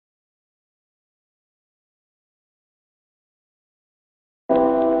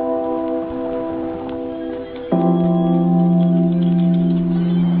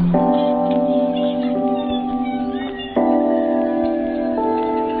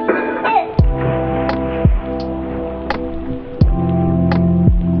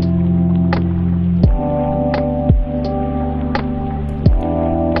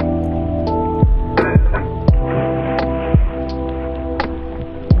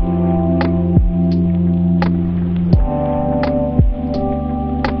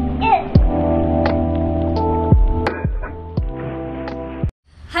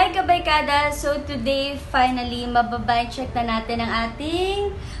Patricia. So today, finally, mababike check na natin ang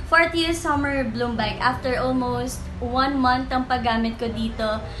ating FORTIS Summer Bloom bike. After almost 1 month ang paggamit ko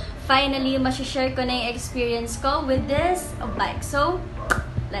dito, finally, masishare ko na yung experience ko with this bike. So,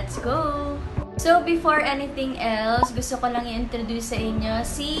 let's go! So, before anything else, gusto ko lang i-introduce sa inyo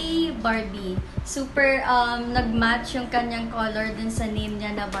si Barbie. Super nag-match yung kanyang color dun sa name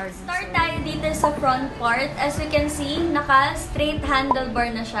niya na Barbie. Start tayo dito sa front part. As you can see, naka-straight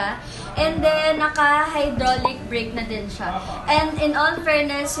handlebar na siya. And then, naka-hydraulic brake na din siya. And in all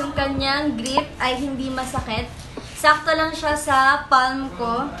fairness, yung kanyang grip ay hindi masakit. Sakto lang siya sa palm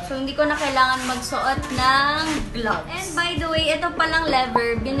ko. So, hindi ko na kailangan magsuot ng gloves. And by the way, ito palang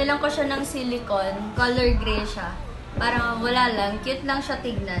lever. Binilang ko siya ng silicone. Color gray siya. Parang wala lang. Cute lang siya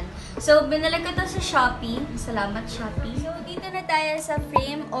tignan. So, binili ko to sa Shopee. Salamat, Shopee. So, dito na tayo sa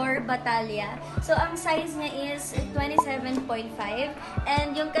frame or batalya. So, ang size niya is 27.5.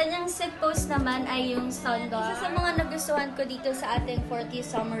 And yung kanyang seat post naman ay yung standard. Isa sa mga nagustuhan ko dito sa ating FORTIS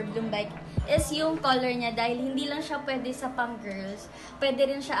Summer Bloom bike is yung color niya dahil hindi lang siya pwede sa pang girls, pwede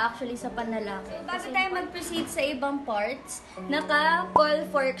rin siya actually sa panlalaki. Bago tayo mag-proceed sa ibang parts, naka-coil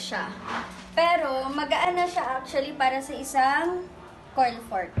fork siya. Pero magaan na siya actually para sa isang coil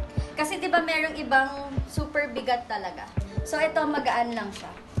fork. Kasi 'di ba merong ibang super bigat talaga. So ito magaan lang siya.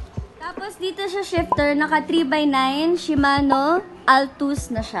 Tapos dito sa shifter, naka 3x9 Shimano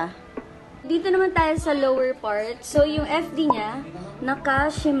ALTUS na siya. Dito naman tayo sa lower part. So, yung FD niya,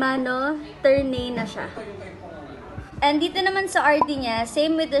 naka-Shimano Tourney na siya. And dito naman sa RD niya,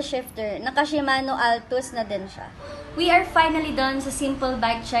 same with the shifter, naka-Shimano ALTUS na din siya. We are finally done sa simple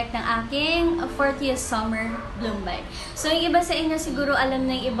bike check ng aking FORTIS Summer Bloom bike. So, yung iba sa inyo siguro alam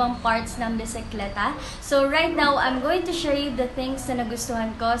na yung ibang parts ng bisikleta. So, right now, I'm going to share you the things na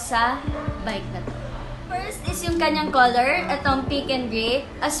nagustuhan ko sa bike na to. First is yung kanyang color, itong pink and gray.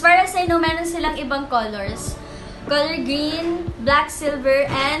 As far as I know, meron silang ibang colors. Color green, black, silver,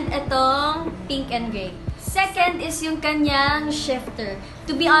 and itong pink and gray. Second is yung kanyang shifter.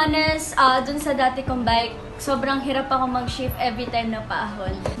 To be honest, dun sa dati kong bike, sobrang hirap ako mag-shift every time na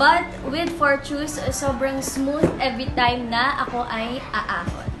paahon. But with FORTIUS, sobrang smooth every time na ako ay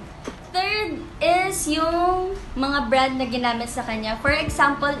aahon. Third is yung mga brand na ginamit sa kanya. For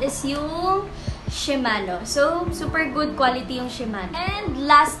example, is yung SHIMANO. So, super good quality yung SHIMANO. And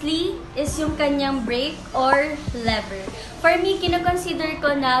lastly, is yung kanyang brake or lever. For me, kinoconsider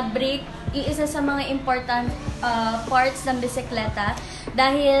ko na brake isa sa mga important parts ng bisikleta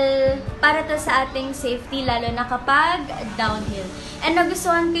dahil para to sa ating safety, lalo na kapag downhill. And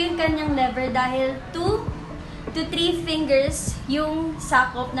nagustuhan ko yung kanyang lever dahil 2 to 3 fingers yung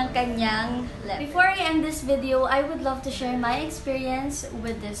sakop ng kanyang lever. Before I end this video, I would love to share my experience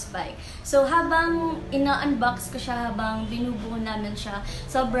with this bike. So habang ina-unbox ko siya, habang binubuo namin siya,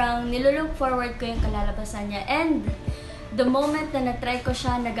 sobrang nilulook forward ko yung kalalabasan niya. And the moment na na-try ko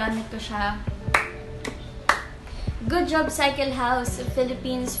siya, nagamit ko siya, good job CycleHouse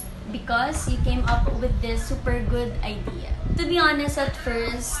Philippines because you came up with this super good idea. To be honest, at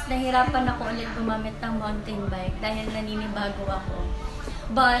first, nahirapan ako ulit gumamit ng mountain bike dahil naninibago ako.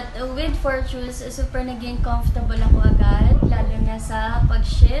 But with FORTIUS, super naging comfortable ako agad, lalo na sa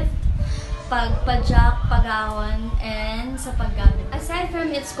pag-shift, pag-jack, pag-ahon, and sa paggamit. Aside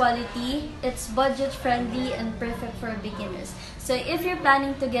from its quality, it's budget-friendly and perfect for beginners. So if you're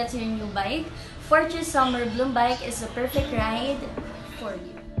planning to get your new bike, FORTIS Summer Bloom bike is a perfect ride for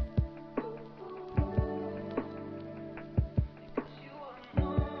you.